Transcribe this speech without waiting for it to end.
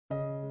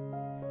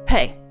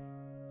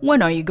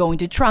When are you going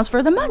to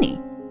transfer the money?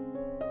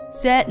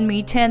 Send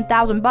me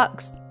 10,000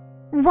 bucks.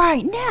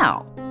 Right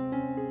now.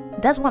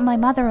 That's what my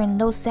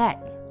mother-in-law said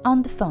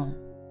on the phone.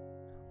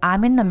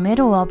 I'm in the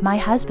middle of my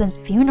husband's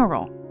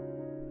funeral.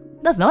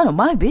 That's none of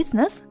my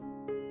business.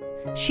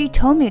 She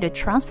told me to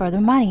transfer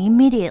the money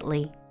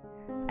immediately.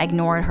 I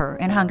ignored her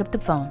and hung up the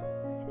phone,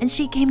 and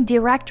she came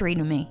directly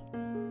to me.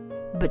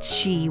 But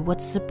she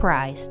was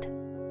surprised.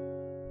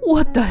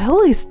 What the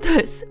hell is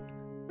this?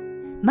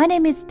 My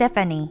name is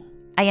Stephanie.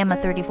 I am a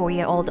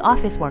 34-year-old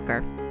office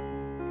worker.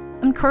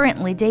 I'm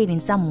currently dating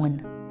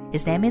someone.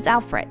 His name is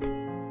Alfred,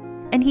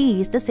 and he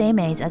is the same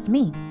age as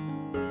me.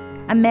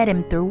 I met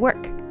him through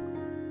work.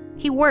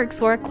 He works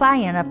for a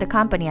client of the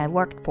company I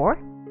worked for,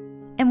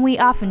 and we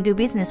often do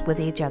business with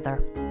each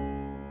other.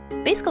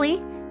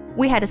 Basically,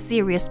 we had a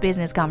serious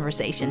business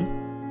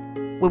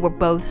conversation. We were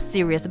both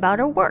serious about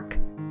our work.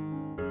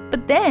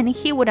 But then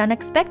he would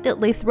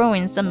unexpectedly throw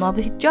in some of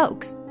his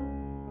jokes.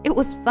 It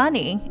was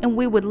funny, and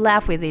we would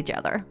laugh with each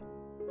other.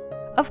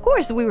 Of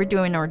course, we were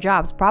doing our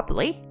jobs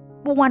properly,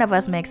 but one of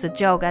us makes a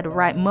joke at the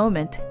right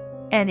moment,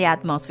 and the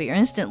atmosphere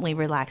instantly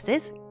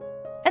relaxes,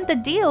 and the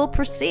deal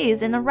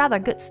proceeds in a rather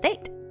good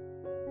state.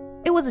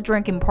 It was a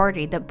drinking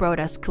party that brought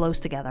us close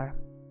together.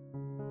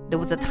 There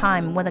was a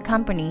time when the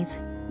companies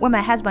where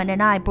my husband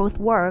and I both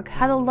work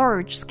had a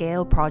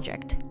large-scale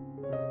project.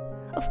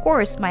 Of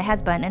course, my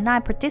husband and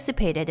I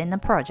participated in the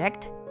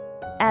project,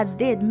 as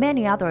did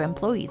many other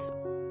employees.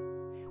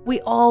 We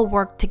all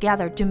worked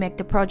together to make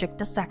the project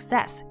a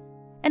success,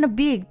 and a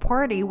big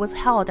party was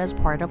held as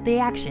part of the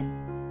action.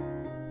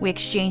 We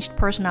exchanged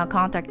personal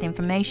contact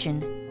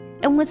information,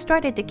 and we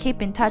started to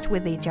keep in touch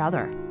with each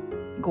other,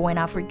 going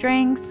out for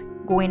drinks,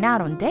 going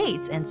out on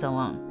dates, and so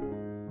on.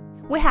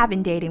 We have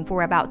been dating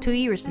for about 2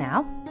 years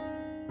now,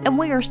 and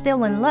we are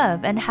still in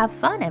love and have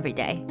fun every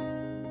day.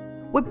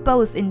 We're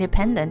both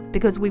independent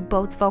because we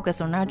both focus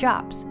on our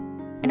jobs,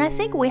 and I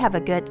think we have a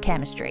good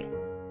chemistry.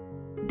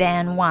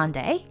 Then one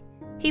day,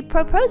 he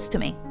proposed to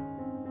me.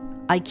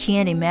 I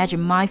can't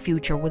imagine my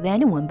future with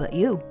anyone but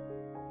you.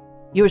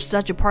 You're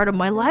such a part of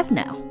my life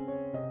now.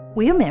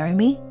 Will you marry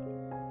me?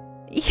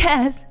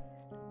 Yes,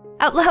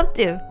 I'd love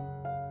to.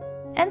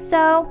 And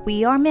so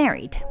we are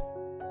married.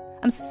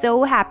 I'm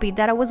so happy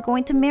that I was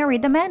going to marry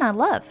the man I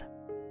love.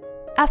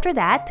 After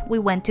that, we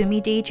went to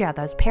meet each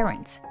other's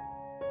parents,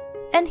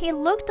 and he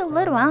looked a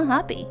little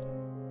unhappy.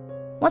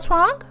 What's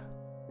wrong?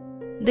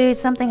 Did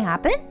something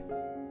happen?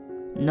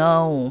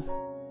 No.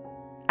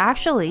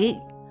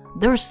 Actually,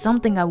 there's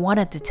something I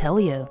wanted to tell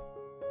you.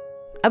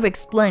 I've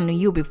explained to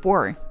you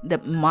before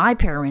that my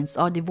parents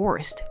are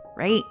divorced,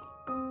 right?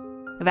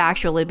 I've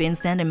actually been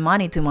sending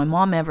money to my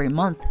mom every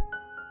month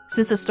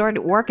since I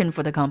started working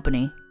for the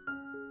company.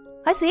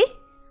 I see.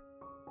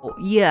 Oh,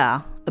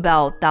 yeah,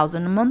 about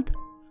 1,000 a month.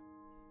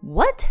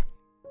 What?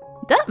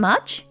 That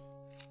much?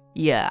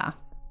 Yeah.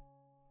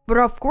 But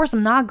of course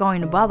I'm not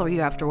going to bother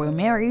you after we're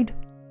married.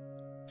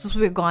 Since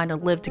we're going to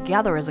live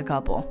together as a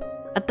couple,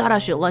 I thought I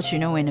should let you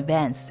know in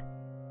advance.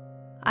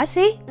 I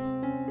see.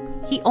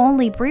 He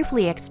only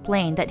briefly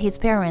explained that his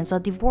parents are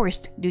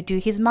divorced due to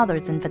his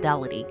mother's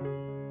infidelity.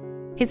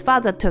 His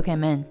father took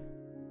him in.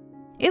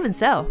 Even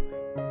so,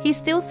 he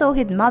still saw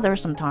his mother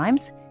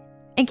sometimes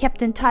and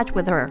kept in touch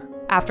with her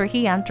after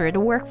he entered the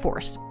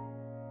workforce.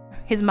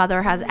 His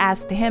mother has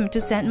asked him to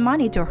send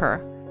money to her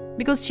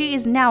because she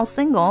is now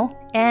single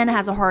and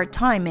has a hard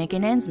time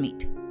making ends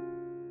meet.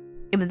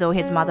 Even though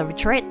his mother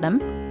betrayed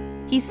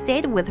them, he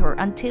stayed with her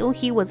until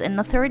he was in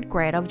the 3rd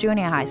grade of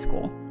junior high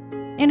school,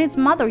 and his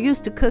mother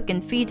used to cook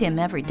and feed him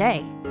every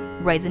day,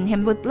 raising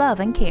him with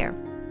love and care.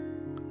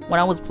 When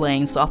I was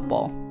playing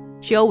softball,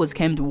 she always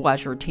came to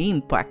watch our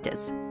team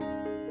practice.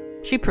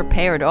 She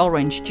prepared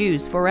orange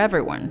juice for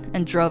everyone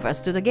and drove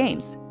us to the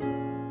games.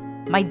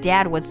 My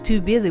dad was too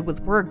busy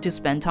with work to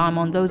spend time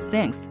on those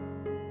things,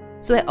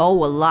 so I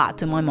owe a lot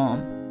to my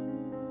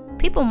mom.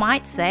 People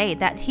might say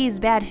that his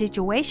bad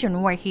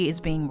situation where he is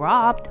being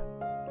robbed,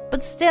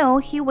 but still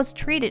he was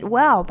treated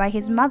well by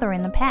his mother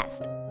in the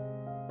past.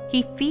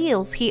 He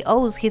feels he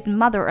owes his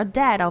mother a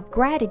debt of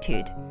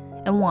gratitude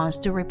and wants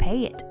to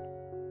repay it.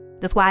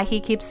 That's why he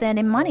keeps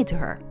sending money to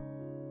her.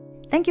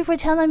 Thank you for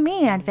telling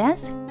me in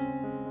advance.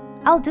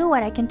 I'll do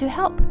what I can to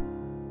help.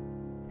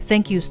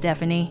 Thank you,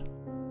 Stephanie.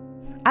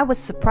 I was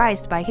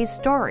surprised by his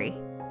story,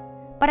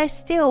 but I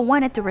still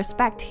wanted to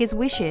respect his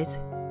wishes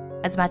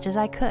as much as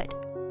I could.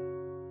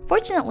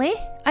 Fortunately,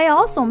 I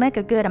also make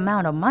a good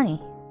amount of money.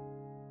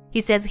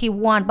 He says he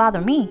won't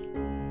bother me,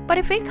 but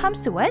if it comes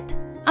to it,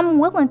 I'm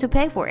willing to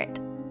pay for it.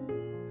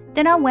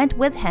 Then I went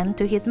with him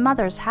to his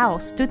mother's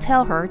house to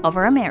tell her of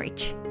our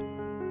marriage.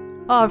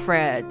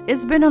 Alfred,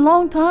 it's been a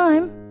long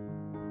time.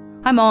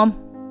 Hi, Mom.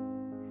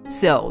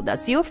 So,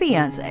 that's your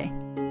fiancé.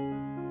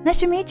 Nice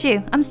to meet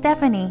you. I'm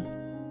Stephanie.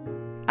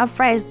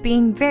 Alfred's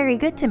been very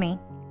good to me.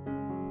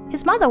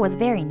 His mother was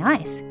very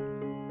nice.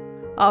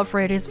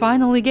 Alfred is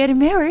finally getting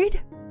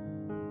married.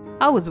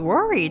 I was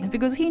worried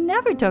because he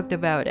never talked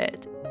about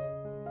it.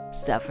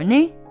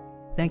 Stephanie,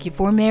 thank you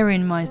for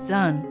marrying my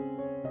son.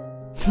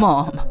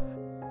 Mom,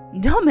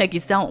 Don't make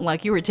it sound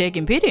like you were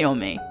taking pity on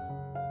me.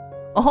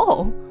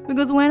 Oh,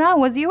 because when I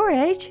was your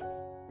age,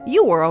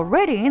 you were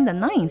already in the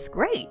 9th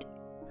grade.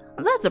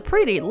 That's a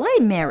pretty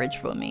late marriage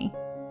for me.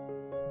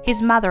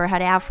 His mother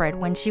had Alfred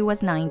when she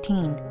was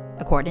 19,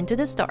 according to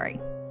the story.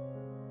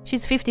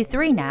 She's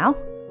 53 now,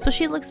 so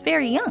she looks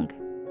very young.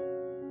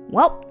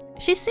 Well,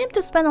 she seemed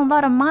to spend a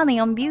lot of money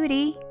on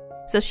beauty,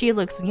 so she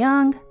looks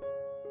young.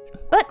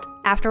 But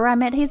after I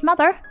met his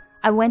mother,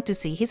 I went to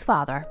see his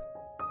father.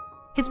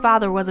 His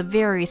father was a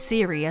very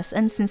serious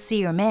and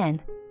sincere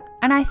man,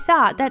 and I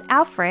thought that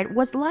Alfred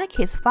was like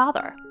his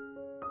father.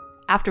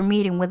 After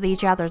meeting with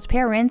each other's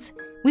parents,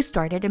 we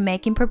started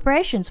making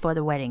preparations for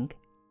the wedding.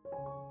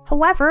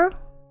 However,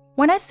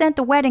 when I sent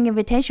the wedding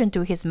invitation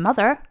to his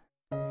mother,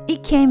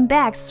 it came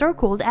back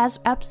circled as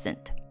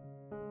absent.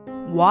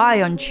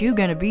 Why aren't you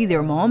gonna be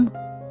there, Mom?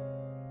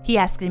 He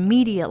asked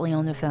immediately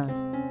on the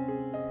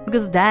phone.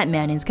 Because that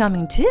man is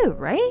coming too,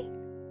 right?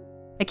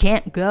 I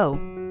can't go.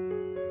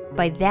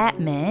 By that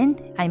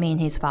man, I mean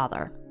his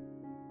father.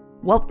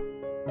 Well,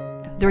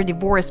 they're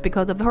divorced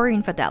because of her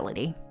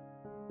infidelity.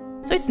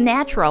 So it's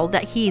natural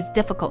that he is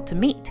difficult to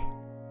meet.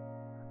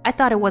 I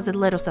thought it was a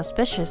little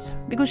suspicious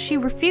because she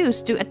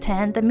refused to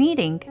attend the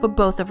meeting for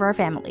both of our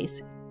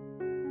families.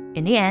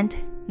 In the end,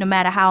 no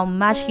matter how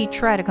much he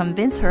tried to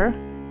convince her,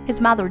 his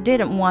mother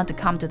didn't want to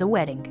come to the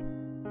wedding.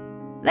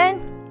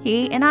 Then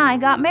he and I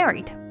got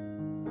married.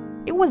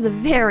 It was a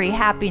very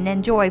happy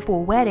and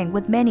joyful wedding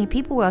with many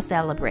people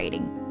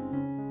celebrating.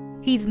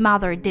 His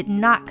mother did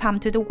not come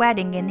to the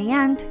wedding in the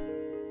end,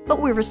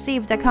 but we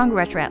received a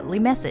congratulatory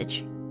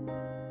message.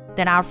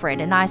 Then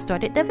Alfred and I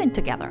started living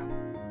together.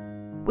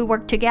 We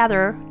worked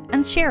together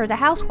and shared the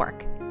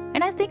housework,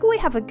 and I think we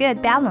have a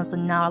good balance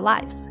in our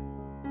lives.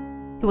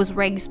 He was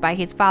raised by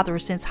his father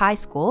since high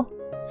school,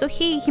 so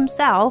he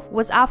himself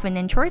was often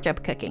in charge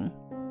of cooking.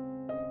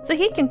 So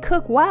he can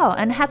cook well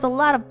and has a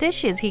lot of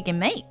dishes he can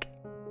make.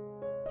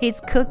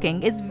 His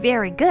cooking is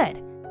very good,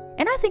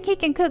 and I think he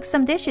can cook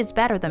some dishes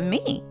better than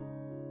me.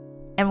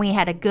 And we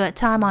had a good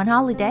time on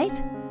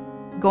holidays,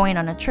 going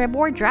on a trip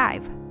or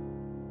drive.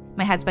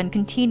 My husband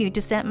continued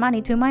to send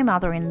money to my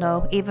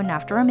mother-in-law even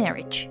after our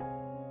marriage.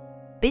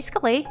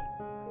 Basically,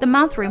 the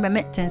monthly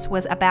remittance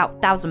was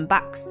about $1,000.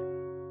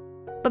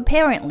 But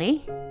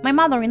apparently, my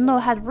mother-in-law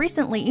had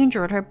recently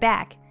injured her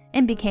back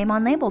and became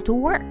unable to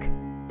work.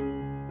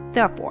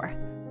 Therefore,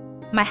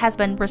 my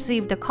husband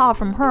received a call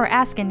from her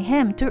asking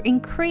him to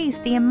increase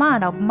the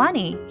amount of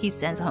money he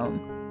sends home.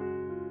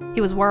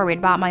 He was worried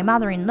about my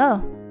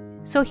mother-in-law,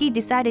 so he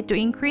decided to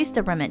increase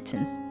the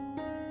remittance.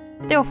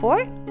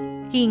 Therefore,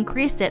 he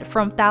increased it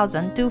from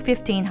 $1,000 to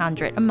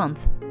 $1,500 a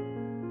month.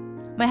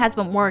 My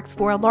husband works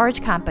for a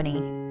large company,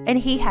 and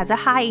he has a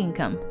high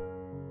income.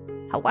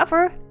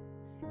 However,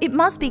 it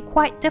must be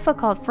quite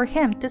difficult for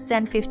him to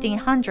send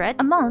 $1,500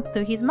 a month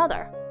to his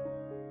mother.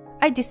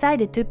 I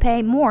decided to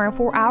pay more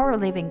for our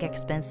living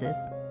expenses.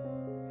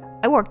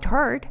 I worked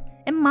hard,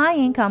 and my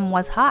income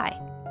was high,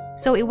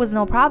 so it was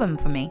no problem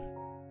for me.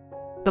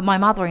 But my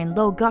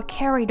mother-in-law got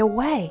carried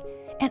away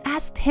and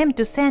asked him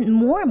to send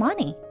more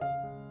money.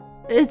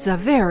 It's a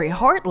very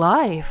hard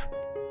life.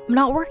 I'm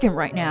not working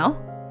right now.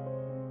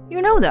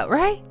 You know that,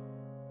 right?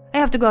 I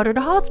have to go to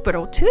the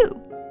hospital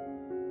too.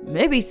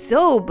 Maybe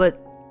so,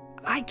 but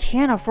I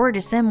can't afford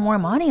to send more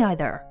money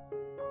either.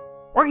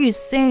 Are you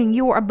saying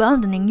you're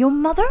abandoning your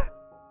mother?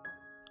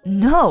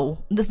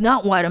 No, that's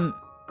not what I'm...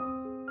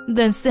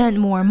 Then send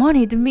more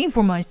money to me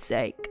for my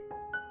sake.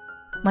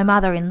 My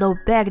mother-in-law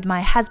begged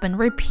my husband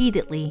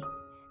repeatedly,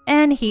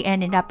 and he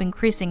ended up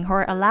increasing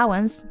her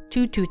allowance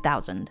to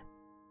 $2,000.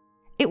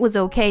 It was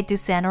okay to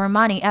send her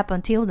money up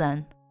until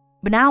then,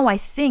 but now I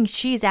think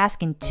she's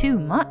asking too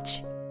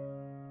much.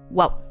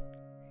 Well,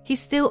 he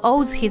still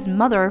owes his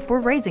mother for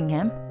raising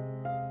him,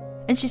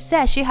 and she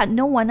said she had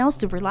no one else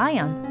to rely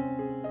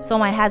on. So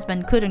my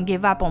husband couldn't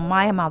give up on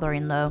my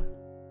mother-in-law,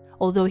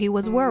 although he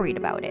was worried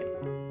about it.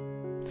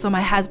 So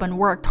my husband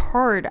worked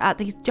hard at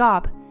his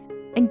job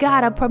and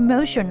got a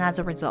promotion as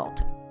a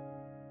result.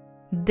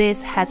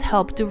 This has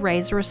helped to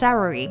raise her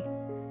salary,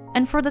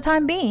 and for the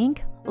time being,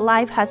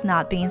 life has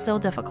not been so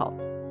difficult.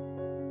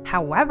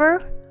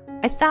 However,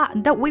 I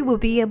thought that we would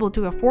be able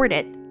to afford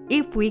it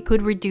if we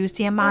could reduce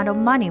the amount of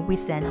money we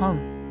send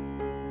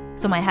home.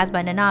 So my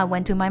husband and I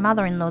went to my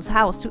mother-in-law's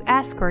house to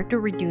ask her to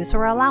reduce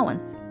her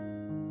allowance.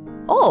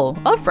 Oh,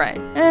 Alfred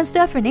and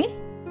Stephanie,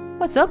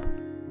 what's up?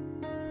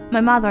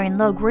 My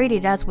mother-in-law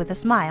greeted us with a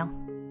smile.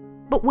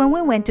 But when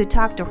we went to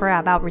talk to her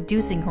about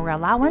reducing her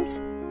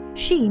allowance,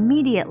 she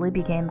immediately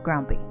became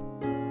grumpy.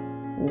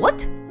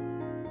 What?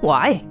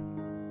 Why?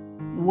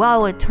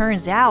 Well, it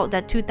turns out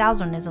that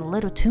 $2,000 is a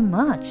little too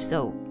much,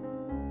 so...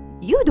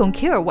 You don't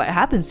care what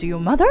happens to your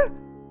mother?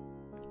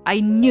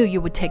 I knew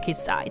you would take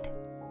his side.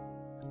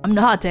 I'm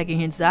not taking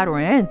his side or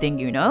anything,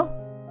 you know?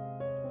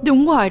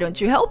 Then why don't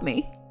you help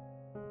me?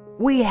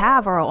 We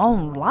have our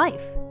own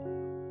life.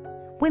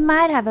 We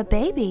might have a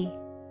baby.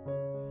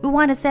 We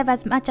want to save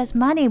as much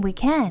money we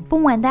can for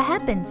when that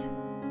happens.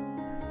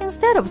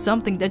 Instead of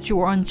something that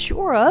you're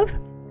unsure of,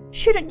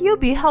 Shouldn't you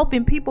be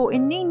helping people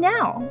in need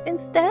now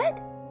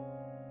instead?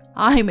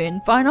 I'm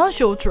in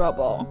financial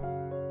trouble.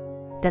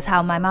 That's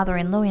how my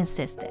mother-in-law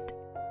insisted.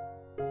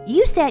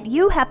 You said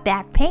you have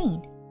back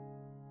pain.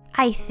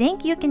 I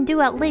think you can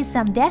do at least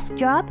some desk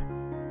job.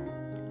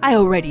 I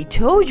already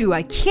told you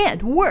I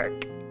can't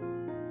work.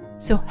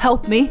 So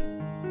help me.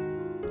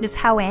 That's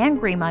how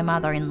angry my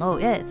mother-in-law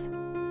is.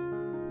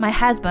 My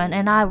husband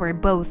and I were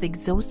both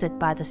exhausted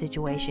by the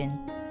situation.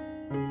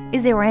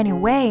 Is there any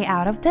way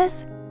out of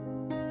this?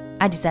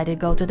 I decided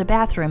to go to the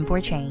bathroom for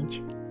a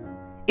change.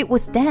 It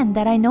was then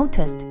that I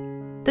noticed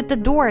that the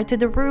door to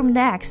the room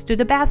next to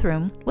the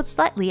bathroom was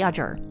slightly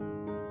ajar.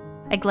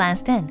 I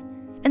glanced in,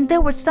 and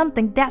there was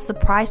something that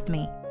surprised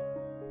me.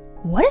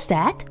 What is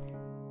that?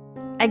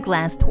 I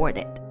glanced toward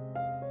it.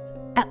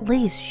 At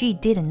least she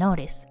didn't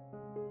notice.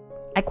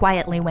 I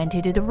quietly went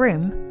into the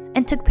room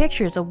and took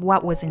pictures of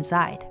what was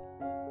inside.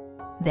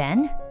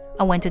 Then,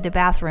 I went to the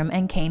bathroom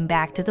and came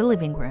back to the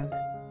living room,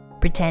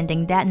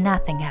 pretending that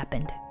nothing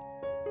happened.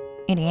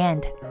 In the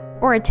end,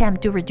 our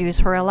attempt to reduce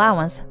her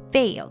allowance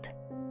failed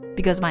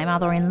because my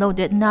mother-in-law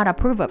did not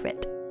approve of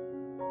it.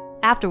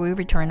 After we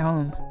returned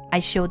home, I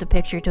showed the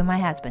picture to my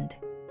husband.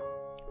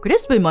 Could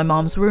this be my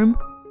mom's room?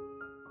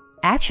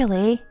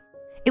 Actually,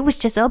 it was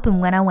just open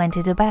when I went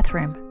to the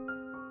bathroom,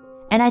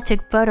 and I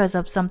took photos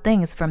of some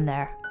things from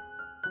there.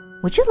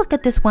 Would you look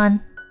at this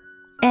one?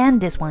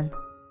 And this one.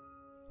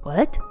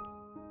 What?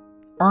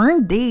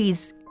 Aren't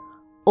these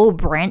all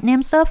brand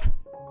name stuff?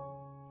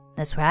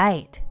 That's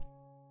right.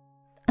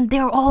 And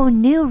they're all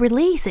new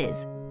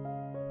releases.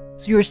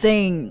 So you're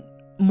saying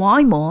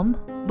my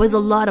mom buys a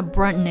lot of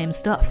brand name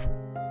stuff?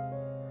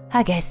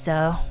 I guess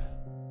so.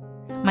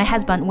 My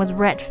husband was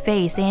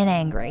red-faced and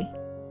angry.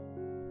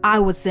 I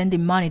was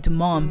sending money to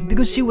mom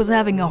because she was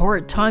having a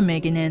hard time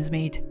making ends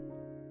meet.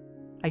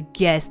 I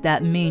guess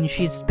that means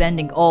she's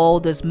spending all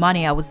this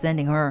money I was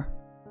sending her.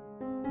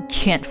 I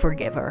can't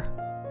forgive her.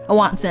 I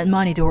won't send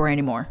money to her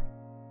anymore.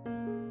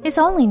 It's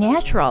only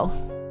natural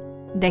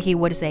that he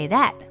would say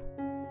that.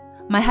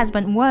 My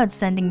husband was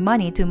sending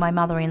money to my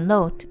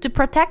mother-in-law to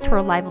protect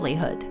her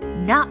livelihood,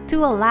 not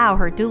to allow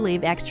her to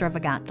live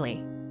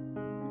extravagantly.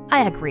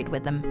 I agreed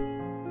with him.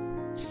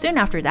 Soon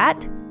after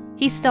that,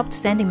 he stopped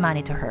sending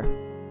money to her.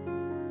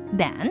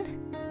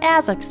 Then,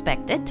 as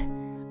expected,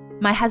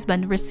 my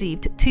husband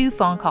received 2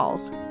 phone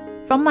calls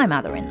from my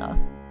mother-in-law.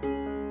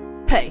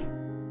 Hey,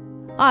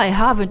 I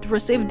haven't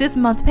received this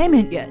month's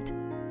payment yet.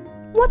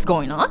 What's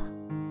going on?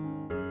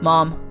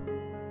 Mom,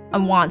 I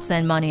won't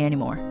send money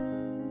anymore.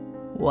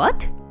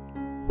 What?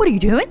 What are you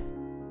doing?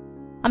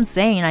 I'm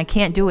saying I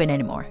can't do it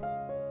anymore.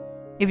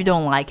 If you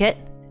don't like it,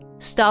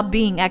 stop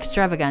being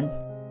extravagant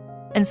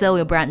and sell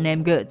your brand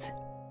name goods.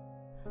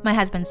 My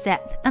husband said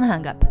and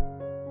hung up.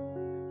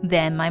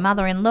 Then my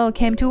mother-in-law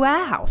came to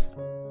our house.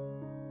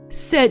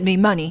 Send me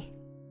money.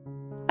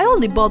 I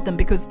only bought them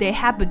because they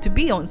happened to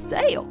be on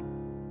sale.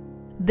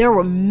 There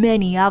were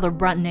many other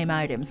brand name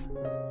items.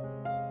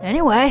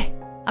 Anyway,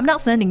 I'm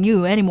not sending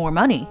you any more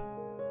money.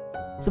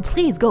 So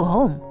please go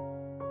home.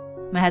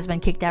 My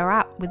husband kicked her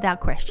out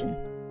without question.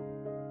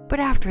 But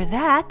after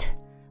that,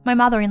 my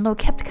mother-in-law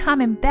kept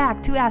coming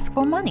back to ask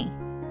for money.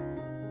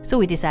 So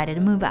we decided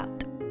to move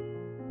out.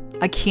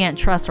 I can't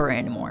trust her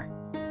anymore.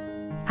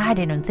 I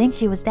didn't think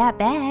she was that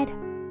bad.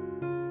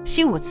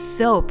 She was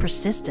so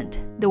persistent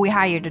that we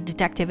hired a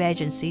detective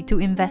agency to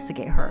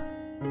investigate her.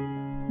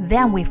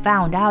 Then we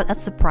found out a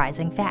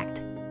surprising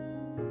fact.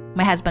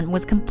 My husband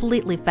was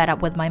completely fed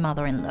up with my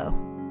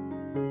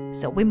mother-in-law.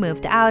 So we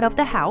moved out of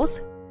the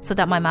house so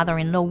that my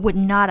mother-in-law would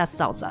not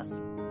assault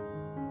us.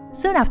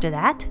 Soon after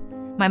that,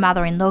 my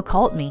mother-in-law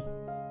called me.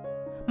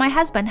 My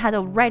husband had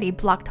already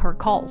blocked her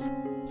calls,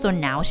 so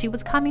now she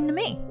was coming to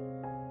me.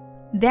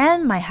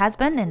 Then my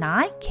husband and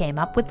I came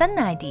up with an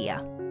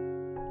idea.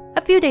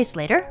 A few days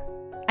later,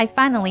 I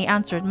finally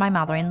answered my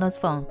mother-in-law's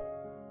phone.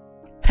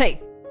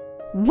 Hey,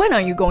 when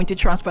are you going to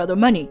transfer the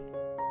money?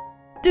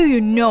 Do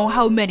you know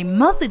how many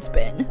months it's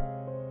been?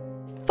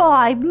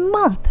 5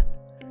 months!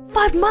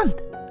 5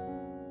 months!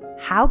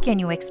 How can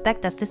you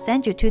expect us to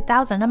send you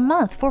 $2,000 a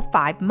month for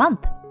 5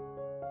 months?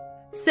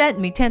 Send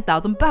me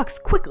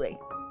 $10,000 quickly.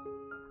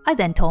 I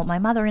then told my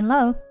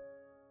mother-in-law.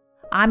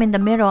 I'm in the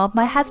middle of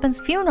my husband's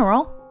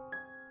funeral.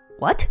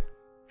 What?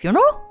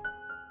 Funeral?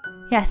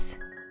 Yes.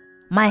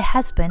 My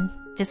husband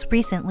just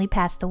recently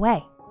passed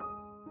away.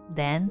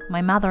 Then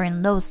my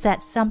mother-in-law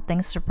said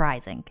something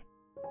surprising.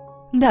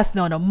 That's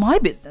none of my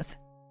business.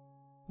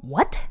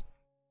 What?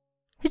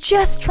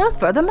 Just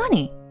transfer the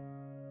money.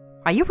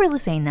 Are you really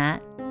saying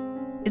that?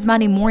 Is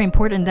money more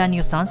important than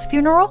your son's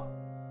funeral?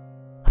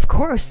 Of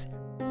course.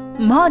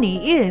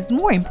 Money is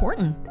more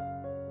important.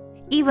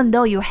 Even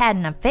though you had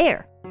an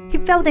affair, he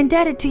felt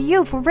indebted to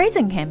you for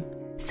raising him,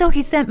 so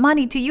he sent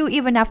money to you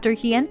even after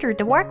he entered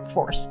the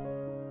workforce.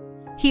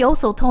 He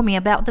also told me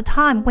about the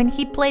time when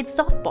he played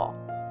softball.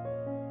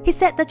 He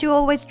said that you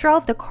always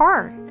drove the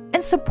car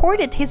and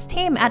supported his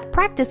team at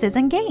practices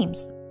and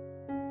games.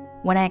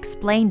 When I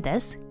explained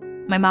this,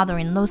 my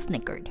mother-in-law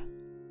snickered.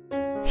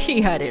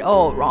 He had it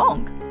all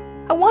wrong.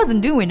 I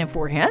wasn't doing it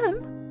for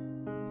him.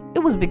 it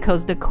was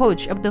because the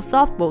coach of the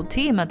softball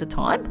team at the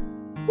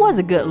time was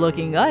a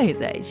good-looking guy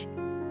his age.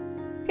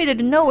 He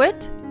didn't know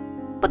it,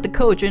 but the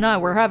coach and I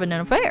were having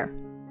an affair.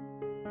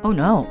 Oh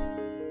no.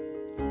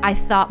 I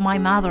thought my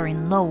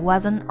mother-in-law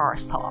was an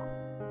arsehole.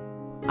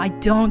 I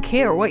don't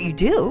care what you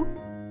do,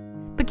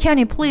 but can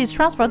you please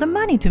transfer the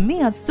money to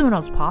me as soon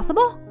as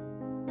possible?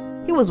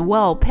 He was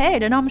well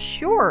paid and I'm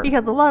sure he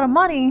has a lot of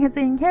money in his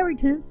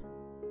inheritance.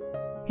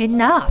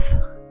 Enough.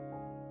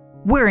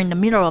 We're in the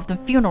middle of the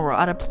funeral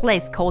at a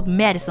place called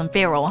Madison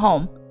Funeral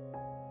Home.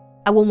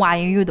 I will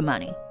wire you the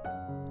money.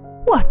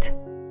 What?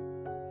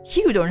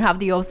 You don't have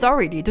the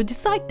authority to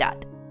decide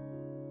that.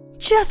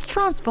 Just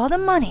transfer the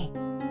money.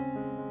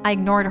 I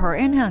ignored her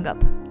and hung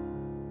up.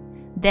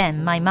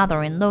 Then my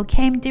mother-in-law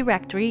came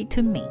directly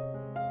to me.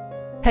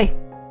 Hey,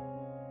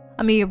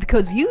 I'm here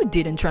because you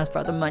didn't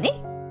transfer the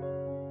money.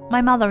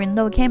 My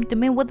mother-in-law came to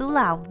me with a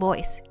loud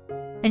voice,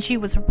 and she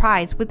was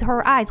surprised with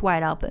her eyes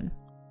wide open.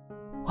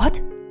 What?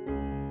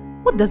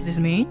 What does this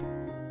mean?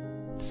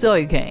 So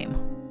you came.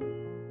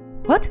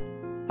 What?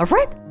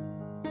 Afraid?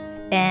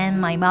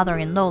 And my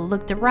mother-in-law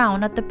looked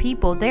around at the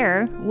people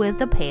there with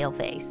a pale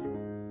face.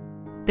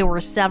 There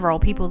were several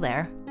people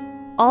there,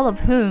 all of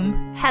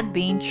whom had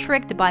been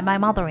tricked by my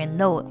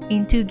mother-in-law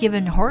into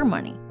giving her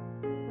money.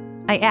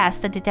 I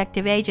asked the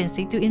detective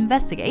agency to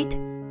investigate,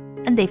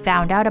 and they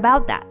found out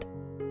about that.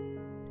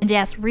 And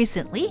just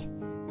recently,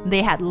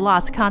 they had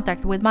lost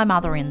contact with my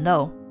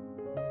mother-in-law.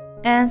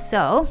 And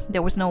so,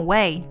 there was no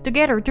way to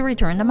get her to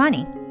return the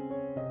money.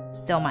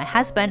 So my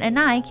husband and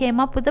I came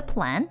up with a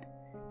plan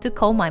to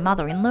call my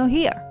mother-in-law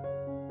here.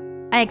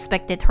 I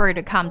expected her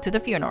to come to the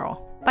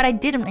funeral, but I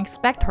didn't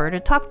expect her to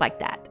talk like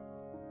that.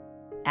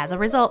 As a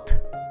result,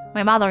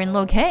 my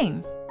mother-in-law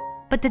came,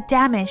 but the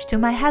damage to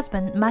my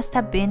husband must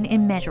have been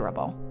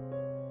immeasurable.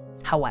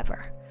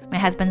 However, my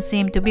husband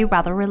seemed to be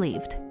rather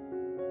relieved.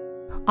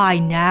 I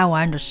now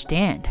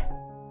understand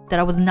that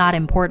I was not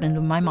important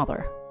to my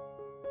mother.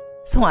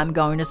 So I'm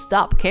going to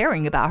stop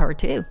caring about her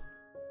too.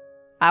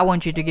 I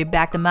want you to give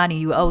back the money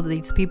you owe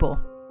these people.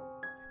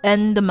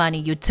 And the money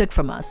you took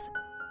from us.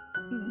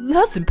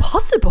 That's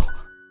impossible.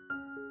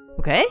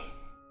 Okay?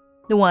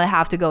 Then we'll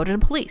have to go to the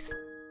police.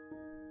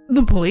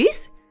 The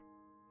police?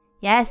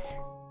 Yes,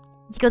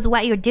 because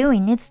what you're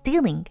doing is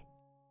stealing.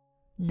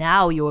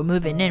 Now you're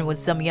moving in with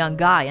some young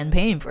guy and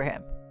paying for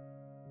him.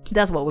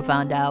 That's what we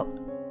found out.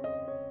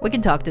 We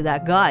can talk to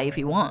that guy if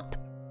you want.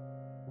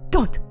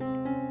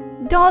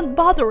 Don't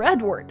bother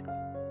Edward.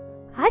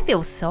 I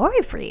feel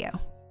sorry for you.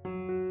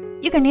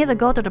 You can either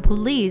go to the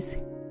police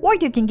or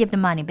you can give the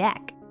money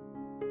back.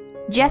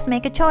 Just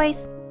make a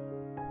choice.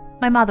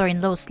 My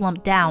mother-in-law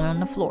slumped down on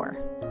the floor,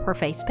 her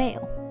face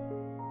pale.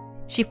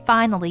 She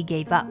finally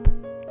gave up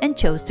and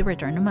chose to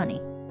return the money.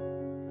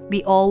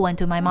 We all went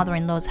to my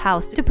mother-in-law's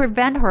house to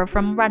prevent her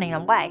from running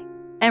away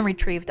and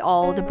retrieved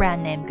all the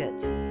brand name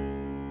goods.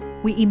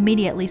 We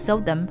immediately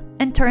sold them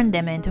and turned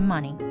them into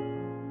money.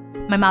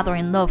 My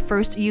mother-in-law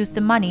first used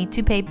the money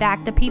to pay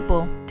back the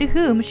people to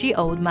whom she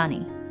owed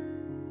money.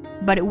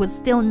 But it was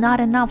still not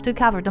enough to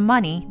cover the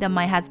money that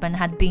my husband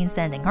had been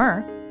sending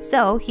her,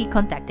 so he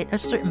contacted a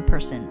certain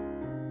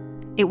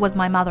person. It was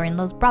my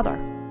mother-in-law's brother.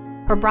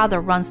 Her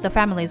brother runs the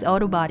family's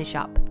auto body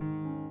shop.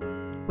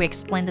 We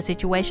explained the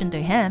situation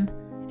to him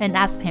and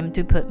asked him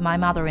to put my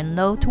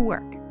mother-in-law to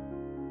work.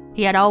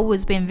 He had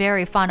always been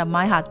very fond of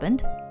my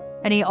husband,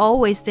 and he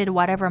always did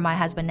whatever my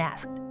husband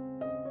asked.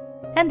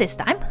 And this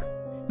time,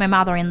 my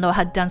mother-in-law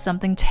had done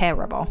something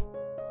terrible.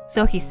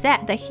 So he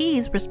said that he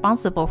is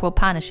responsible for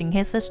punishing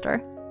his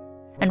sister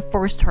and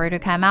forced her to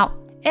come out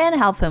and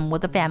help him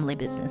with the family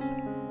business.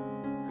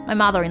 My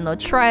mother-in-law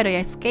tried to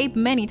escape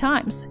many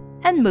times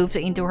and moved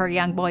into her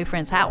young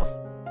boyfriend's house.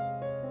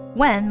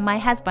 When my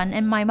husband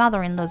and my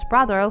mother-in-law's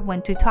brother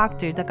went to talk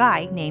to the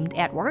guy named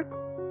Edward,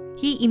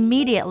 he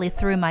immediately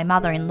threw my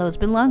mother-in-law's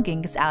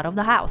belongings out of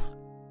the house,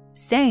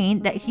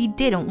 saying that he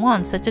didn't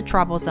want such a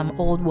troublesome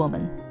old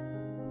woman.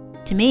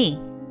 To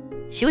me,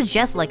 she was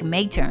just like a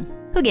matron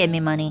who gave me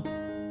money.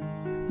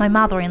 My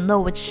mother-in-law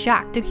was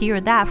shocked to hear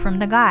that from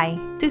the guy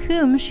to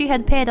whom she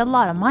had paid a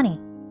lot of money.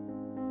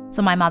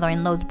 So my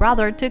mother-in-law's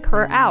brother took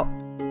her out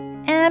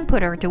and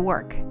put her to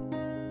work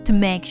to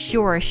make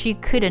sure she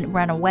couldn't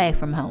run away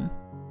from home.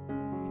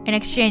 In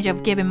exchange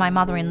of giving my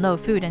mother-in-law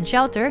food and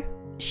shelter,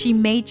 she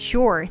made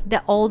sure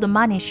that all the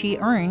money she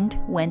earned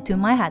went to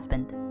my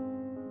husband.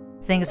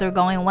 Things are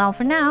going well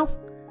for now,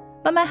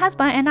 but my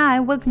husband and I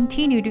will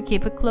continue to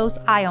keep a close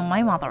eye on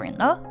my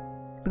mother-in-law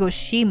because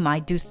she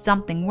might do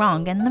something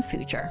wrong in the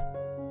future.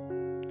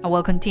 I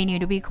will continue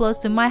to be close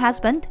to my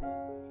husband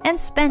and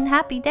spend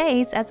happy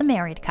days as a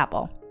married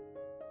couple.